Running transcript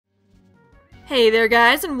Hey there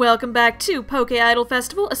guys, and welcome back to Poké-Idol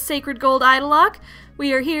Festival, a Sacred Gold Idolocke.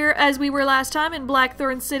 We are here as we were last time in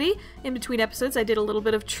Blackthorn City. In between episodes I did a little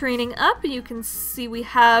bit of training up, and you can see we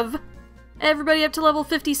have everybody up to level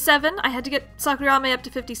 57. I had to get Sakurame up to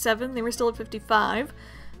 57, they were still at 55.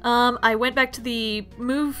 I went back to the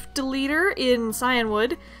move deleter in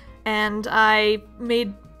Cyanwood, and I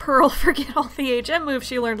made Pearl forget all the HM moves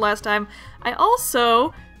she learned last time. I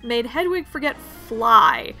also made Hedwig forget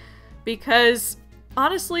Fly, because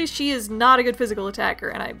honestly, she is not a good physical attacker,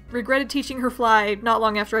 and I regretted teaching her Fly not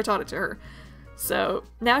long after I taught it to her. So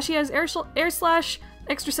now she has Air Slash,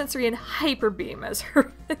 Extrasensory, and Hyper Beam as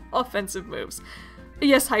her offensive moves.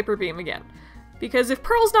 Yes, Hyper Beam again. Because if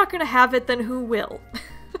Pearl's not going to have it, then who will?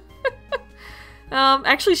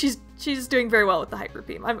 Actually, she's doing very well with the Hyper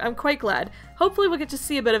Beam. I'm quite glad. Hopefully we'll get to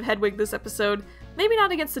see a bit of Hedwig this episode. Maybe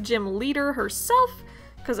not against the gym leader herself,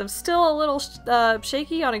 because I'm still a little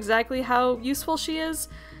shaky on exactly how useful she is.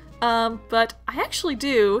 But I actually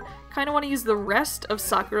do kind of want to use the rest of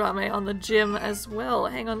Sakurame on the gym as well.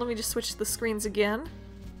 Hang on, let me just switch the screens again.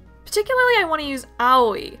 Particularly, I want to use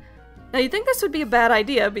Aoi. Now, you'd think this would be a bad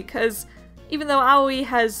idea, because even though Aoi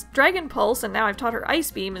has Dragon Pulse, and now I've taught her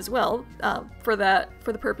Ice Beam as well, for the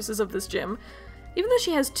purposes of this gym, even though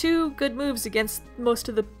she has two good moves against most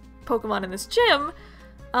of the Pokemon in this gym,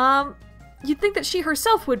 you'd think that she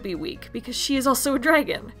herself would be weak, because she is also a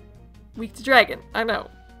dragon. Weak to dragon, I know.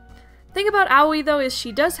 The thing about Aoi, though, is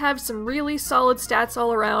she does have some really solid stats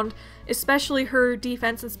all around, especially her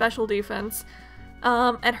defense and special defense.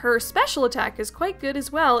 And her special attack is quite good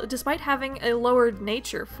as well, despite having a lowered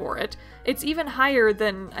nature for it. It's even higher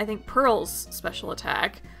than, I think, Pearl's special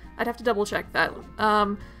attack. I'd have to double check that.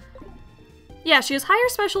 Yeah, she has higher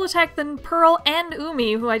special attack than Pearl and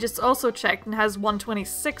Umi, who I just also checked and has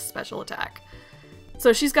 126 special attack.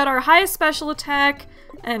 So she's got our highest special attack,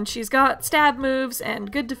 and she's got stab moves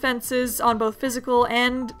and good defenses on both physical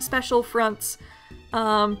and special fronts.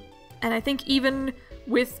 And I think even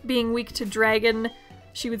with being weak to Dragon,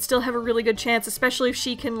 she would still have a really good chance, especially if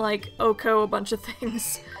she can, like, OHKO a bunch of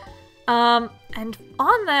things. And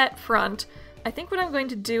on that front, I think what I'm going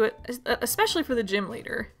to do, especially for the gym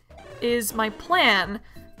leader, is my plan.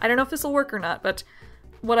 I don't know if this will work or not, but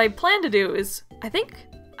what I plan to do is, I think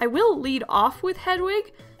I will lead off with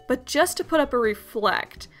Hedwig, but just to put up a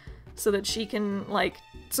Reflect, so that she can, like,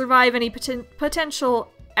 survive any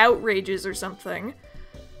potential outrages or something.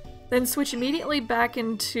 Then switch immediately back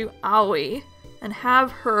into Aoi, and have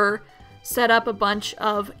her set up a bunch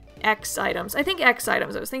of X items. I think X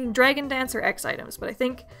items. I was thinking Dragon Dance or X items, but I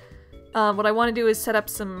think what I want to do is set up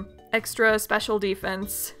some extra special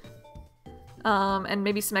defense, and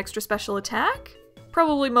maybe some extra special attack?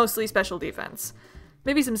 Probably mostly special defense.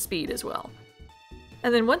 Maybe some speed as well.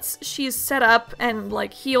 And then once she's set up and,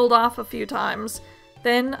 like, healed off a few times,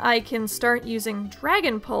 then I can start using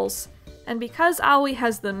Dragon Pulse, and because Aoi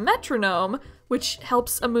has the metronome, which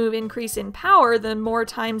helps a move increase in power the more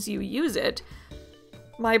times you use it,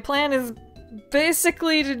 my plan is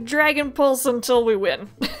basically to Dragon Pulse until we win.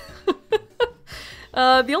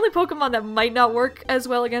 The only Pokemon that might not work as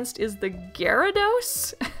well against is the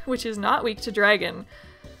Gyarados, which is not weak to Dragon.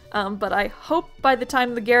 But I hope by the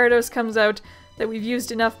time the Gyarados comes out that we've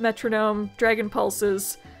used enough Metronome, Dragon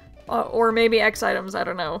Pulses, or maybe X items, I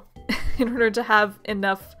don't know, in order to have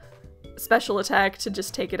enough special attack to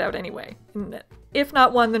just take it out anyway. If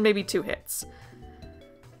not one, then maybe 2 hits.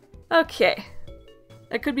 Okay.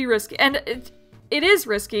 That could be risky. And it is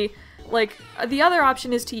risky. Like, the other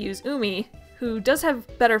option is to use Umi, who does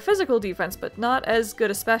have better physical defense, but not as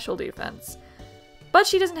good a special defense. But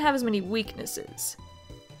she doesn't have as many weaknesses.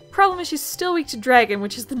 Problem is she's still weak to Dragon,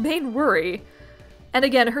 which is the main worry. And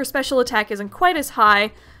again, her special attack isn't quite as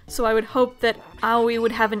high, so I would hope that Aoi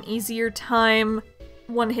would have an easier time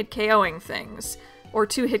one-hit KOing things, or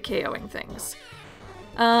two-hit KOing things.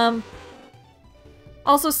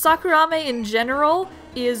 Also, Sakurame in general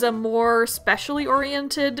is a more specially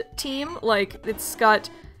oriented team. Like, it's got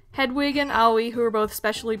Hedwig and Aoi, who are both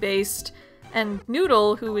specially based, and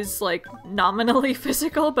Noodle, who is, like, nominally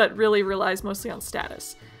physical, but really relies mostly on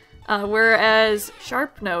status. Whereas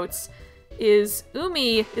Sharp Notes is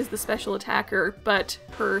Umi is the special attacker, but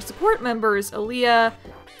her support members, Aaliyah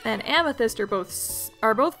and Amethyst, are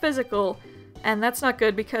both physical, and that's not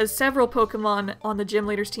good because several Pokemon on the gym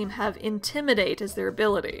leader's team have Intimidate as their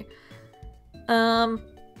ability.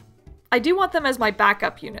 I do want them as my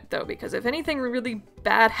backup unit, though, because if anything really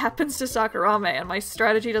bad happens to Sakurame and my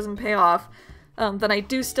strategy doesn't pay off, then I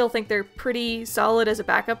do still think they're pretty solid as a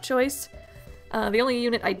backup choice. The only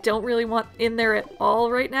unit I don't really want in there at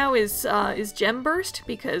all right now is Gem Burst,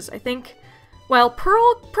 because I think While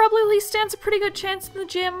Pearl probably stands a pretty good chance in the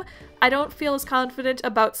gym, I don't feel as confident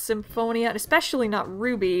about Symphonia, and especially not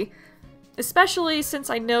Ruby. Especially since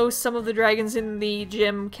I know some of the dragons in the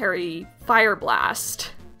gym carry Fire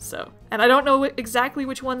Blast. So, and I don't know exactly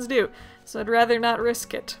which ones do, so I'd rather not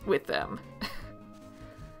risk it with them.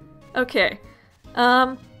 Okay.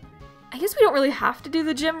 I guess we don't really have to do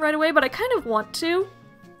the gym right away, but I kind of want to.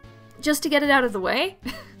 Just to get it out of the way.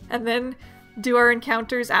 And then do our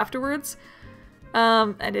encounters afterwards.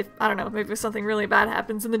 And if, I don't know, maybe if something really bad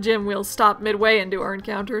happens in the gym, we'll stop midway and do our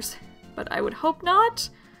encounters. But I would hope not.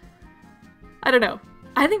 I don't know.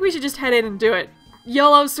 I think we should just head in and do it.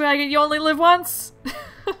 YOLO swag it, you only live once!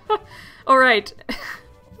 Alright.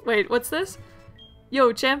 Wait, what's this?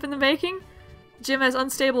 Yo, champ in the making? Gym has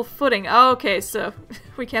unstable footing. Oh, okay, so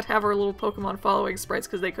we can't have our little Pokemon following sprites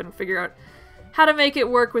because they couldn't figure out how to make it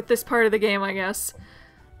work with this part of the game, I guess.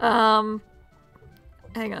 Hang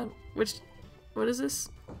on. What is this?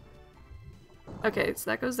 Okay, so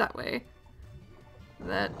that goes that way.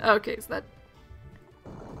 Okay, so that...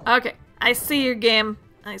 Okay, I see your game.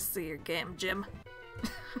 I see your game, Jim.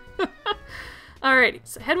 Alrighty,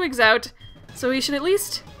 so Hedwig's out, so we should at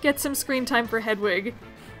least get some screen time for Hedwig.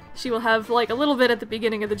 She will have, like, a little bit at the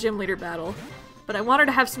beginning of the gym leader battle, but I want her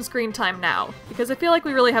to have some screen time now, because I feel like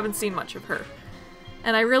we really haven't seen much of her.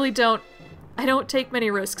 And I really don't take many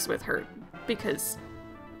risks with her, because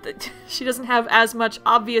she doesn't have as much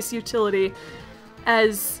obvious utility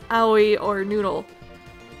as Aoi or Noodle.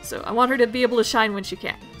 So I want her to be able to shine when she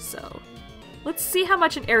can, so... Let's see how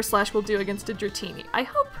much an Air Slash will do against a Dratini. I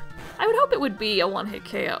would hope it would be a one-hit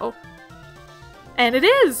KO. And it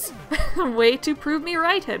is! Way to prove me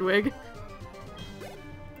right, Hedwig.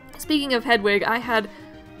 Speaking of Hedwig, I had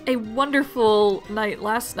a wonderful night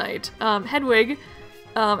last night. Hedwig,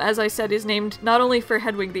 as I said, is named not only for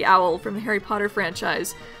Hedwig the Owl from the Harry Potter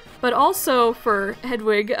franchise, but also for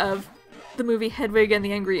Hedwig of the movie Hedwig and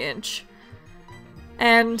the Angry Inch.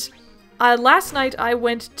 And last night I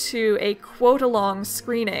went to a quote-along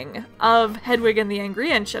screening of Hedwig and the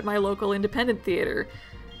Angry Inch at my local independent theater,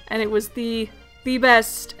 and it was the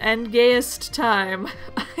best and gayest time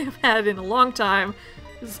I have had in a long time.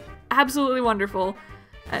 It was absolutely wonderful,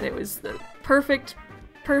 and it was the perfect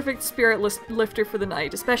spirit lifter for the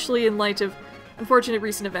night, especially in light of unfortunate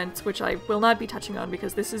recent events, which I will not be touching on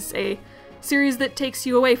because this is a series that takes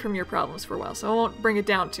you away from your problems for a while, so I won't bring it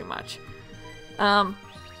down too much.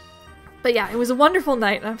 But yeah, it was a wonderful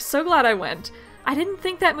night, and I'm so glad I went. I didn't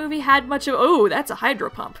think that movie had much of— oh, that's a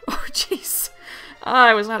hydro pump. Oh, jeez.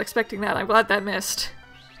 I was not expecting that. I'm glad that missed.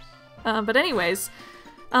 But anyways,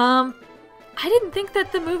 I didn't think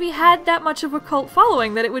that the movie had that much of a cult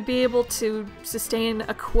following, that it would be able to sustain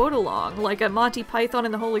a quote-along, like a Monty Python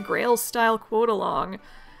and the Holy Grail style quote-along,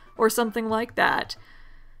 or something like that.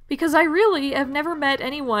 Because I really have never met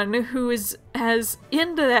anyone who is as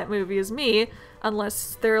into that movie as me,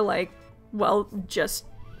 unless they're like, well, just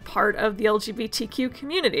part of the LGBTQ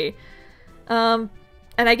community. And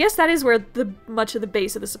I guess that is where much of the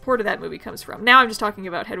base of the support of that movie comes from. Now I'm just talking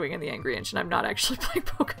about Hedwig and the Angry Inch, and I'm not actually playing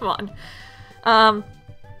Pokemon.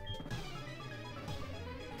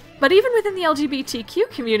 But even within the LGBTQ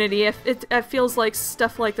community, it feels like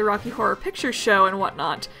stuff like the Rocky Horror Picture Show and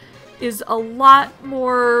whatnot is a lot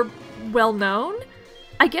more well-known.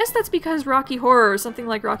 I guess that's because Rocky Horror, or something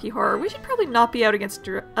like Rocky Horror, we should probably not be out against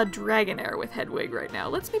a Dragonair with Hedwig right now.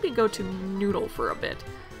 Let's maybe go to Noodle for a bit.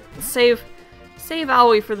 Save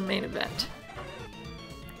Aoi for the main event.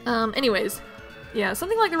 Anyways, yeah,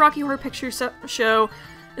 something like the Rocky Horror Picture Show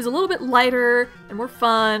is a little bit lighter and more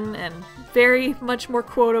fun and very much more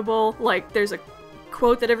quotable. Like, there's a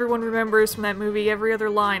quote that everyone remembers from that movie, every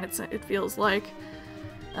other line, it feels like.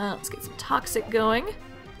 Let's get some Toxic going.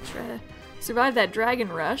 Try to survive that Dragon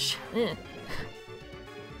Rush.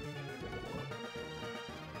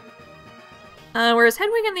 Whereas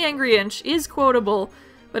Hedwig and the Angry Inch is quotable,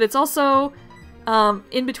 but it's also,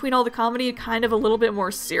 in between all the comedy, kind of a little bit more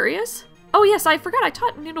serious. Oh yes, I forgot, I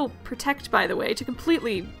taught Noodle Protect, by the way, to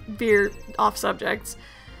completely veer off subjects.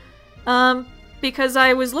 Because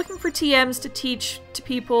I was looking for TMs to teach to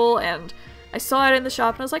people, and I saw it in the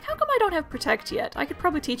shop, and I was like, how come I don't have Protect yet? I could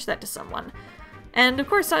probably teach that to someone. And of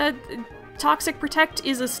course, Toxic Protect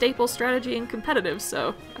is a staple strategy in competitive,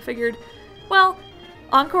 so I figured, well,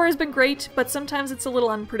 Encore has been great, but sometimes it's a little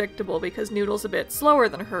unpredictable because Noodle's a bit slower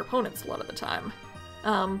than her opponents a lot of the time.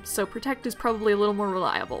 So Protect is probably a little more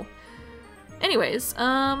reliable. Anyways,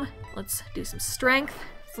 let's do some strength.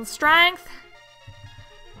 Some strength!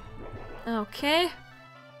 Okay.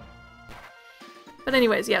 But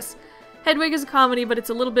anyways, yes. Hedwig is a comedy, but it's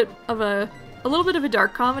a little bit of a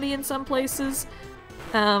dark comedy in some places.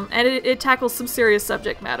 And it tackles some serious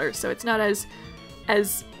subject matter, so it's not as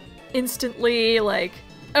instantly like,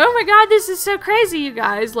 oh my god, this is so crazy, you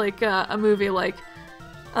guys, like a movie like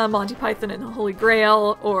Monty Python and the Holy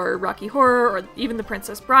Grail, or Rocky Horror, or even The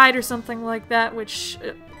Princess Bride, or something like that, which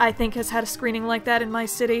I think has had a screening like that in my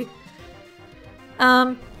city.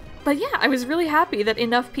 But yeah, I was really happy that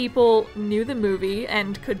enough people knew the movie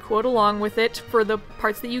and could quote along with it for the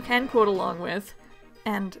parts that you can quote along with.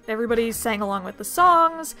 And everybody sang along with the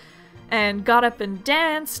songs, and got up and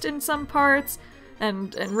danced in some parts,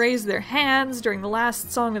 and raised their hands during the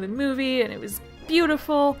last song of the movie, and it was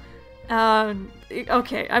beautiful.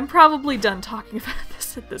 Okay, I'm probably done talking about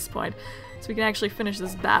this at this point, so we can actually finish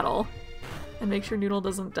this battle and make sure Noodle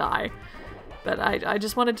doesn't die. But I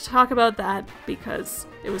just wanted to talk about that because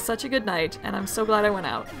it was such a good night, and I'm so glad I went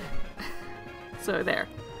out. So there.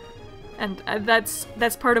 And that's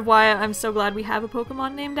part of why I'm so glad we have a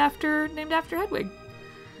Pokemon named after Hedwig.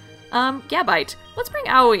 Gabite. Let's bring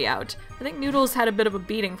Aoi out. I think Noodle's had a bit of a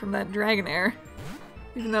beating from that Dragonair,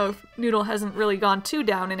 even though Noodle hasn't really gone too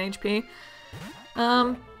down in HP.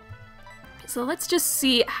 So let's just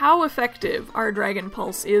see how effective our Dragon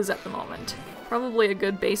Pulse is at the moment. Probably a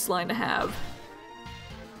good baseline to have.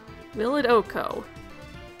 Will it OHKO?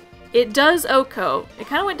 It does OHKO. It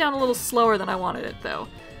kind of went down a little slower than I wanted it, though.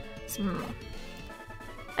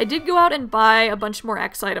 I did go out and buy a bunch more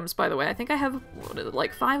X items, by the way. I think I have, what is it,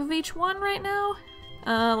 like 5 of each one right now?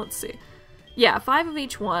 Let's see. Yeah, 5 of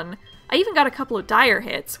each one. I even got a couple of dire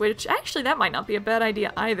hits, which actually that might not be a bad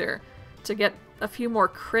idea either, to get a few more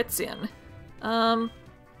crits in.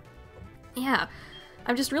 Yeah.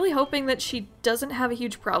 I'm just really hoping that she doesn't have a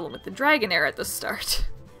huge problem with the Dragonair at the start.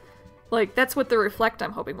 Like, that's what the Reflect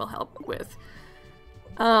I'm hoping will help with.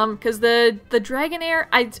 Because the Dragonair,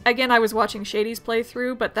 I was watching Shady's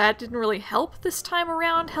playthrough, but that didn't really help this time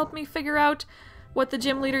around, help me figure out what the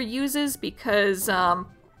gym leader uses, because, oh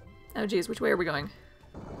geez, which way are we going?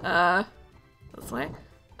 This way?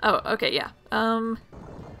 Oh, okay, yeah. I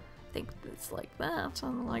think it's like that,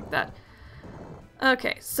 something like that.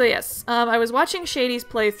 Okay, so yes, I was watching Shady's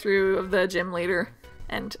playthrough of the gym leader,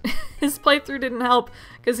 and his playthrough didn't help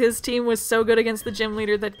because his team was so good against the gym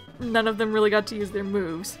leader that none of them really got to use their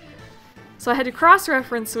moves. So I had to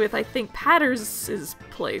cross-reference with, I think, Patters'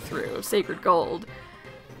 playthrough of Sacred Gold,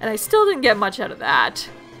 and I still didn't get much out of that.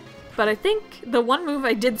 But I think the one move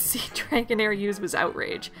I did see Dragonair use was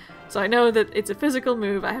Outrage, so I know that it's a physical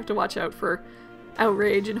move. I have to watch out for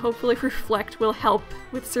Outrage, and hopefully Reflect will help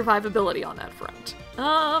with survivability on that front.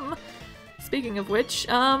 Speaking of which,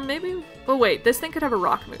 maybe... Oh wait, this thing could have a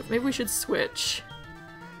rock move. Maybe we should switch.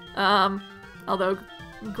 Although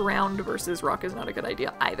ground versus rock is not a good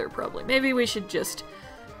idea either, probably. Maybe we should just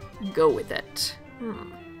go with it.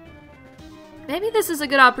 Maybe this is a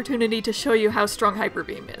good opportunity to show you how strong Hyper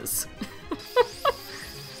Beam is.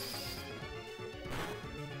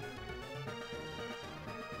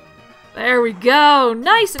 There we go!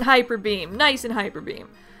 Nice and Hyper Beam! Nice and Hyper Beam!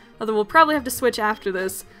 Although we'll probably have to switch after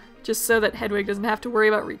this, just so that Hedwig doesn't have to worry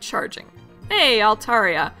about recharging. Hey,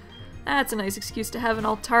 Altaria! That's a nice excuse to have an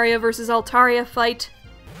Altaria versus Altaria fight.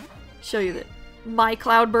 Show you that my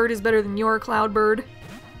Cloudbird is better than your Cloudbird.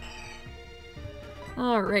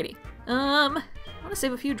 Alrighty. I want to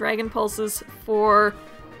save a few Dragon Pulses for...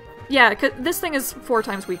 Yeah, 'cause this thing is 4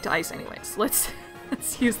 times weak to ice anyways. Let's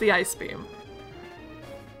use the Ice Beam.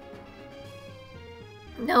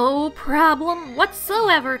 No problem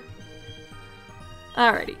whatsoever.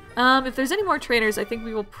 Alrighty. If there's any more trainers, I think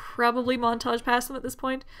we will probably montage past them at this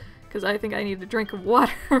point, because I think I need a drink of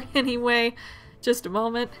water anyway. Just a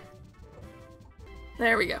moment.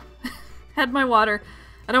 There we go. Had my water.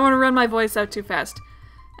 I don't want to run my voice out too fast.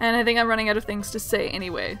 And I think I'm running out of things to say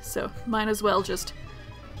anyway, so might as well just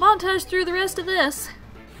montage through the rest of this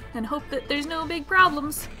and hope that there's no big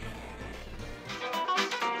problems.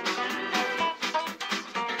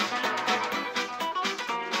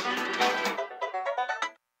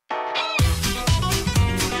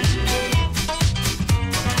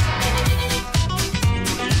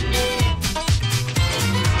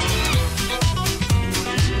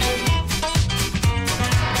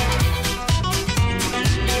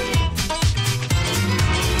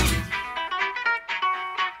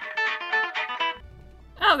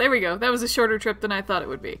 Oh, there we go. That was a shorter trip than I thought it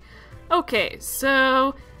would be. Okay,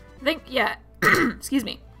 so I think, yeah, excuse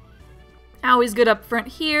me. Aoi's good up front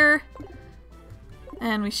here.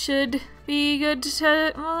 And we should be good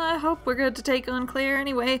to, well, I hope we're good to take on Clair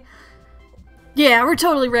anyway. Yeah, we're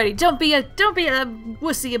totally ready. Don't be a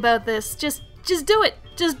wussy about this. Just do it.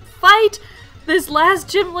 Just fight this last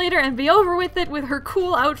gym leader and be over with it with her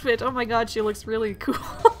cool outfit. Oh my god, she looks really cool.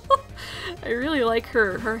 I really like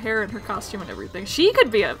her hair and her costume and everything. She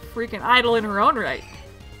could be a freaking idol in her own right.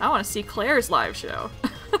 I want to see Claire's live show.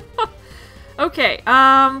 Okay,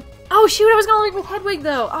 oh shoot, I was gonna leave with Hedwig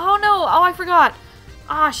though. Oh no, oh I forgot.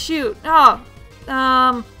 Ah shoot, oh,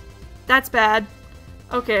 that's bad.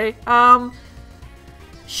 Okay,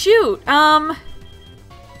 shoot, well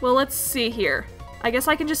let's see here. I guess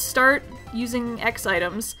I can just start using X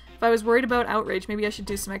items. If I was worried about outrage, maybe I should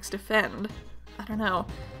do some X defend. I don't know.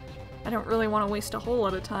 I don't really want to waste a whole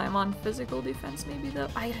lot of time on physical defense maybe though.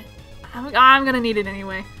 I'm gonna need it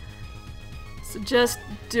anyway. So just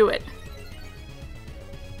do it.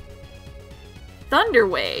 Thunder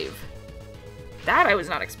Wave! That I was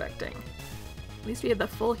not expecting. At least we had the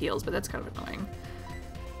full heals, but that's kind of annoying.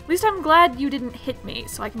 At least I'm glad you didn't hit me,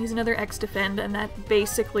 so I can use another X defend, and that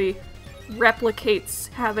basically replicates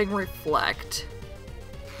having reflect.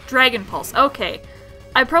 Dragon Pulse. Okay.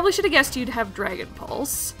 I probably should have guessed you'd have Dragon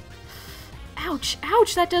Pulse. Ouch,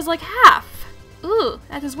 ouch, that does like half! Ooh,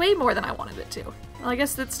 that is way more than I wanted it to. Well, I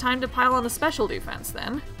guess it's time to pile on the special defense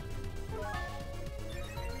then.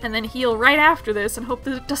 And then heal right after this and hope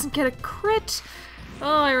that it doesn't get a crit.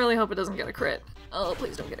 Oh, I really hope it doesn't get a crit. Oh,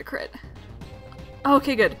 please don't get a crit.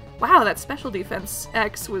 Okay, good. Wow, that special defense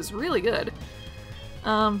X was really good.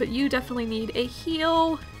 But you definitely need a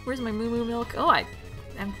heal. Where's my Moo Moo Milk? Oh,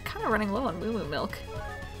 I'm kind of running low on Moo Moo Milk.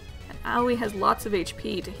 And Aoi has lots of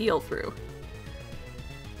HP to heal through.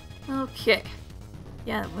 Okay.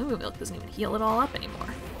 Yeah, Moo Moo Milk doesn't even heal it all up anymore.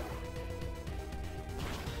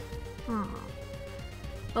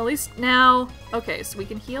 Well, at least now... Okay, so we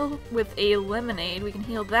can heal with a lemonade. We can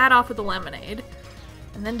heal that off with a lemonade.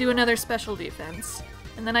 And then do another special defense.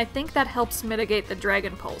 And then I think that helps mitigate the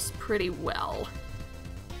Dragon Pulse pretty well.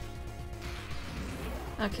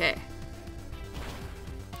 Okay.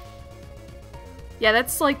 Yeah,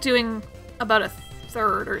 that's like doing about a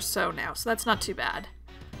third or so now, so that's not too bad.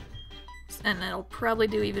 And it'll probably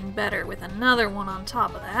do even better with another one on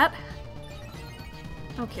top of that.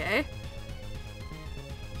 Okay.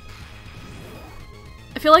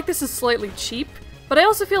 I feel like this is slightly cheap, but I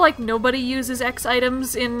also feel like nobody uses X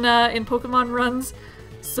items in Pokemon runs,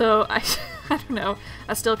 so I don't know.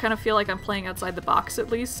 I still kind of feel like I'm playing outside the box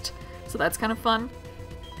at least, so that's kind of fun.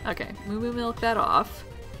 Okay, Moo Moo Milk that off.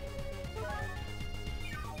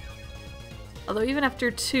 Although even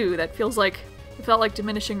after 2, that feels like it felt like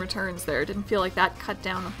diminishing returns there. It didn't feel like that cut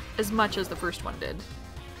down as much as the first one did.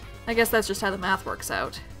 I guess that's just how the math works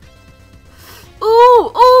out. Ooh!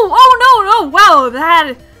 Ooh! Oh no! No! Wow!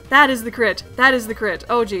 That is the crit. That is the crit.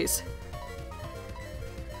 Oh jeez.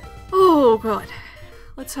 Oh god.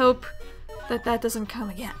 Let's hope that that doesn't come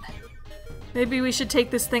again. Maybe we should take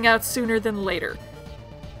this thing out sooner than later.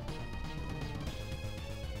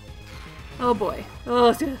 Oh boy.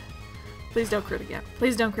 Oh, please don't crit again.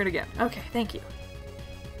 Please don't crit again. Okay, thank you.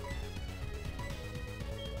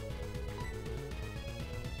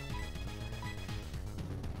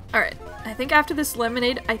 Alright, I think after this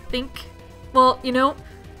lemonade, well, you know,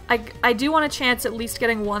 I do want a chance at least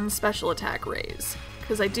getting one special attack raise,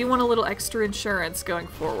 because I do want a little extra insurance going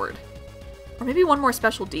forward. Or maybe one more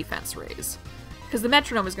special defense raise, because the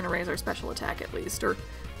metronome is going to raise our special attack at least, or,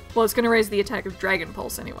 well, it's going to raise the attack of Dragon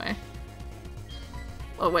Pulse anyway.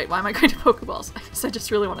 Oh wait, why am I going to Pokeballs? I guess I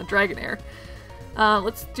just really want a Dragonair.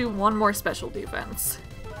 Let's do one more special defense.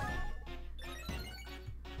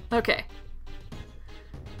 Okay.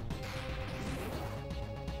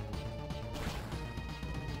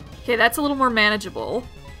 Okay, that's a little more manageable.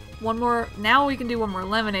 One more, now we can do one more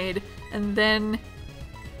lemonade, and then...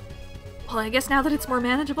 Well, I guess now that it's more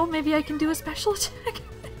manageable, maybe I can do a special attack?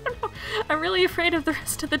 I don't know. I'm really afraid of the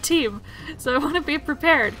rest of the team, so I want to be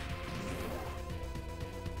prepared.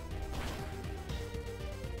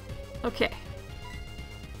 Okay.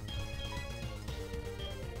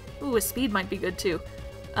 Ooh, a speed might be good too.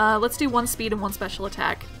 Let's do one speed and one special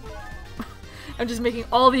attack. I'm just making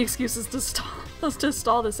all the excuses to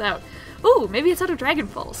stall this out. Ooh, maybe it's out of Dragon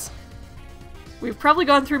Pulse. We've probably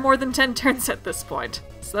gone through more than 10 turns at this point,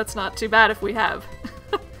 so that's not too bad if we have.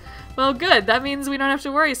 Well, good. That means we don't have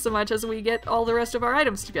to worry so much as we get all the rest of our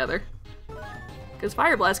items together. Because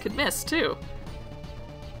Fire Blast could miss, too.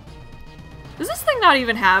 Does this thing not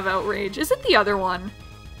even have Outrage? Is it the other one?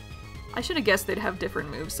 I should have guessed they'd have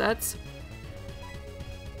different movesets.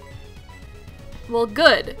 Well,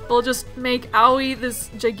 good. We'll just make Aoi this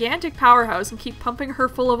gigantic powerhouse and keep pumping her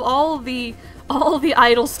full of all the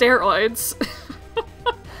idol steroids.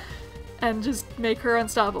 And just make her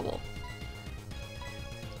unstoppable.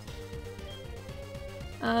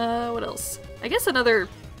 What else? I guess another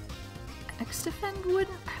X-Defend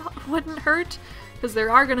wouldn't hurt, because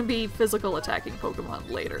there are going to be physical attacking Pokemon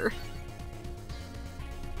later.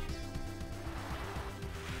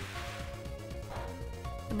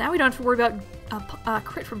 now we don't have to worry about a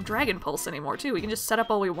crit from Dragon Pulse anymore, too. We can just set up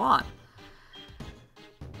all we want.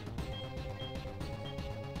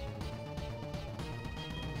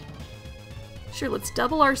 Sure, let's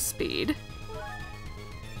double our speed.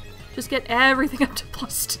 Just get everything up to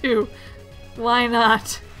 +2. Why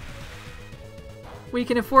not? We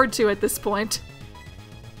can afford to at this point.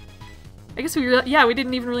 I guess we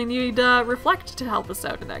didn't even really need Reflect to help us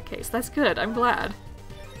out in that case. That's good. I'm glad.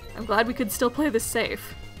 I'm glad we could still play this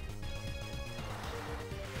safe.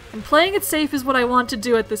 And playing it safe is what I want to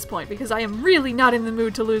do at this point, because I am really not in the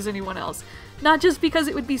mood to lose anyone else. Not just because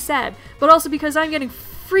it would be sad, but also because I'm getting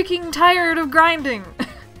freaking tired of grinding.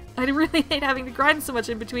 I really hate having to grind so much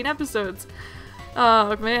in between episodes.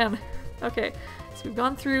 Oh, man. Okay, so we've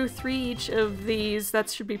gone through 3 each of these. That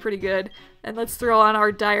should be pretty good. And let's throw on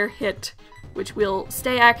our Dire Hit, which will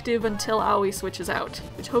stay active until Aoi switches out,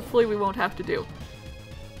 which hopefully we won't have to do.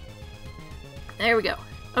 There we go.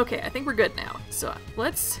 Okay, I think we're good now. So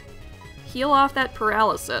let's heal off that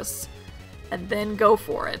paralysis and then go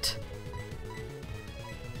for it.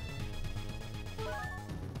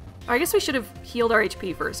 I guess we should have healed our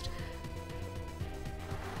HP first.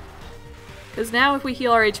 Because now if we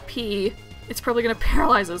heal our HP, it's probably going to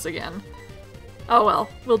paralyze us again. Oh well,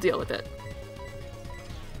 we'll deal with it.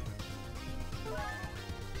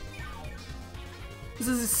 This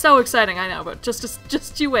is so exciting, I know, but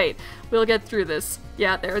just you wait. We'll get through this.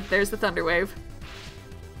 Yeah, there's the Thunder Wave.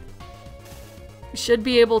 We should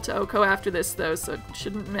be able to OHKO after this, though, so it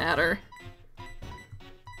shouldn't matter.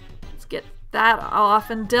 Let's get that off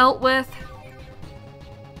and dealt with.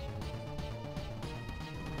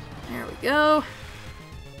 There we go.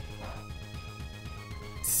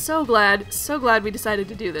 So glad we decided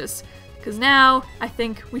to do this. Because now, I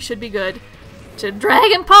think we should be good to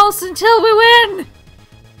Dragon Pulse until we win!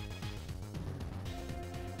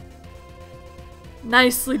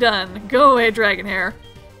 Nicely done. Go away, Dragon Hair.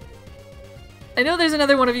 I know there's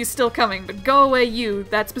another one of you still coming, but go away you,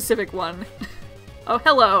 that specific one. Oh,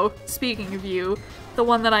 hello. Speaking of you, the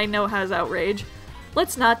one that I know has Outrage.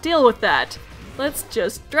 Let's not deal with that. Let's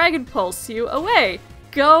just Dragon Pulse you away.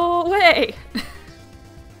 Go away.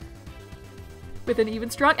 With an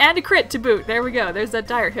even strong and a crit to boot. There we go. There's that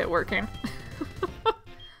Dire Hit working.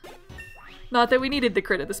 Not that we needed the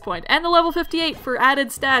crit at this point. And the level 58 for added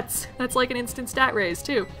stats. That's like an instant stat raise,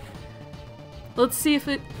 too. Let's see if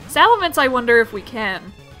it... Salamence, I wonder if we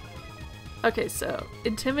can. Okay, so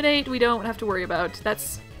Intimidate we don't have to worry about.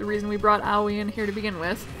 That's the reason we brought Aoi in here to begin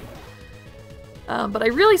with. But I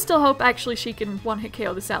really still hope actually she can one-hit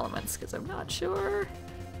KO the Salamence, because I'm not sure.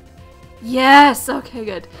 Yes! Okay,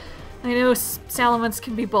 good. I know Salamence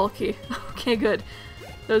can be bulky. Okay, good.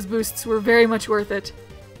 Those boosts were very much worth it.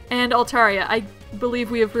 And Altaria. I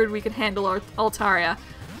believe we have heard we can handle Altaria.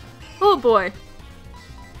 Oh boy.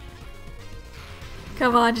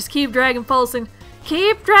 Come on, just keep Dragon Pulsing.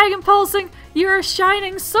 Keep Dragon Pulsing! You are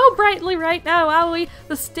shining so brightly right now, Aoi.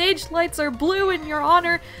 The stage lights are blue in your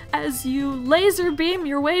honor as you laser beam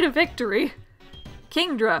your way to victory.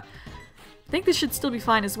 Kingdra. I think this should still be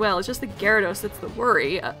fine as well. It's just the Gyarados that's the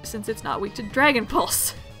worry, since it's not weak to Dragon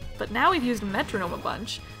Pulse. But now we've used Metronome a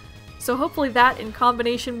bunch. So hopefully that, in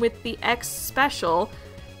combination with the X special,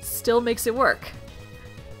 still makes it work.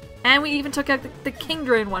 And we even took out the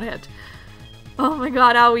Kingdra in one hit. Oh my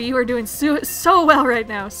god, Aoi, you are doing so well right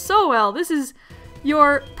now. So well. This is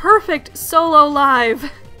your perfect solo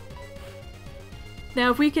live. Now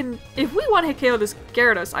if we want to KO this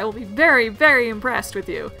Gyarados, I will be very, very impressed with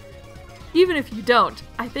you. Even if you don't,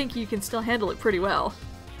 I think you can still handle it pretty well.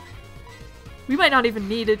 We might not even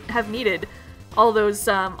have needed all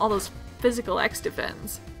those physical X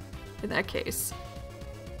defends in that case.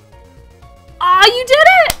 Ah, you did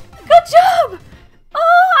it! Good job!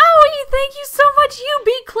 Oh, Aoi, thank you so much! You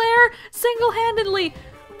beat Clair single-handedly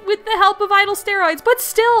with the help of idle steroids, but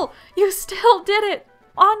still, you still did it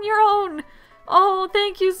on your own. Oh,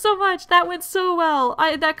 thank you so much. That went so well.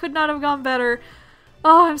 That could not have gone better.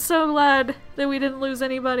 Oh, I'm so glad that we didn't lose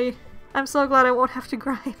anybody. I'm so glad I won't have to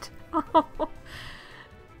grind. Oh.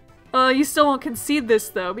 You still won't concede this,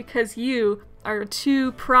 though, because you are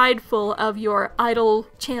too prideful of your idol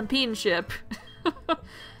championship.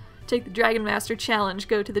 Take the Dragon Master challenge,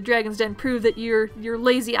 go to the Dragon's Den, prove that your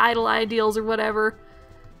lazy idol ideals or whatever.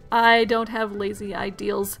 I don't have lazy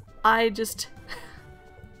ideals. I just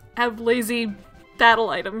have lazy battle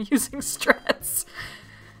item using strats.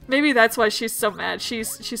 Maybe that's why she's so mad.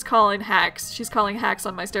 She's calling hacks. She's calling hacks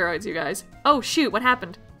on my steroids, you guys. Oh shoot, what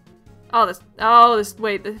happened?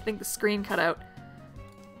 Wait, I think the screen cut out.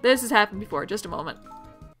 This has happened before, just a moment.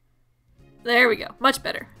 There we go, much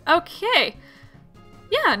better. Okay.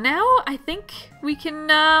 yeah, now I think we can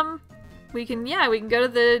go to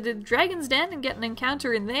the Dragon's Den and get an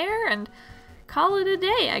encounter in there and call it a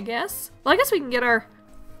day, I guess. Well, I guess we can get our...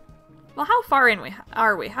 Well, how far in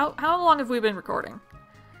are we? How long have we been recording?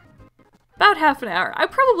 About half an hour. I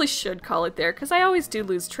probably should call it there, because I always do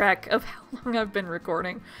lose track of how long I've been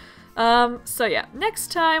recording. So yeah,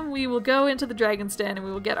 next time we will go into the Dragon's Den and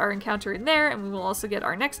we will get our encounter in there, and we will also get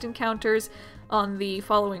our next encounters on the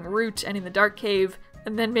following route and in the Dark Cave,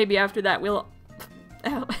 and then maybe after that we'll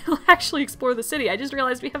actually explore the city. I just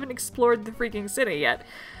realized we haven't explored the freaking city yet.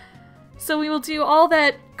 So we will do all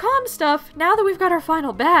that calm stuff now that we've got our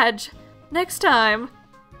final badge next time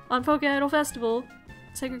on Poké-Idol Festival,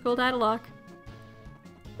 Sacred Gold Idolocke.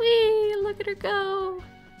 Whee! Look at her go!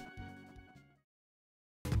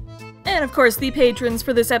 And of course, the patrons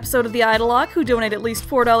for this episode of the Idolocke who donate at least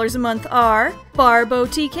 $4 a month are Barbo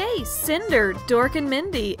TK, Cinder, Dork and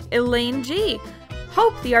Mindy, Elaine G,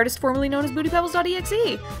 Hope, the artist formerly known as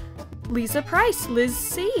BootyPebbles.exe, Lisa Price, Liz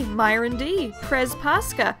C, Myron D, Prez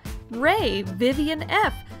Pasca, Ray, Vivian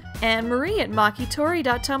F, Anne Marie at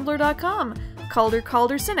makitori.tumblr.com,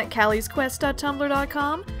 Calderson at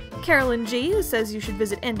calliesquest.tumblr.com, Carolyn G, who says you should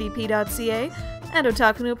visit ndp.ca, and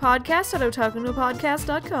Otaku no Podcast at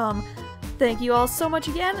otakunopodcast.com. Thank you all so much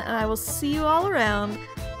again, and I will see you all around.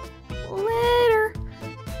 Later!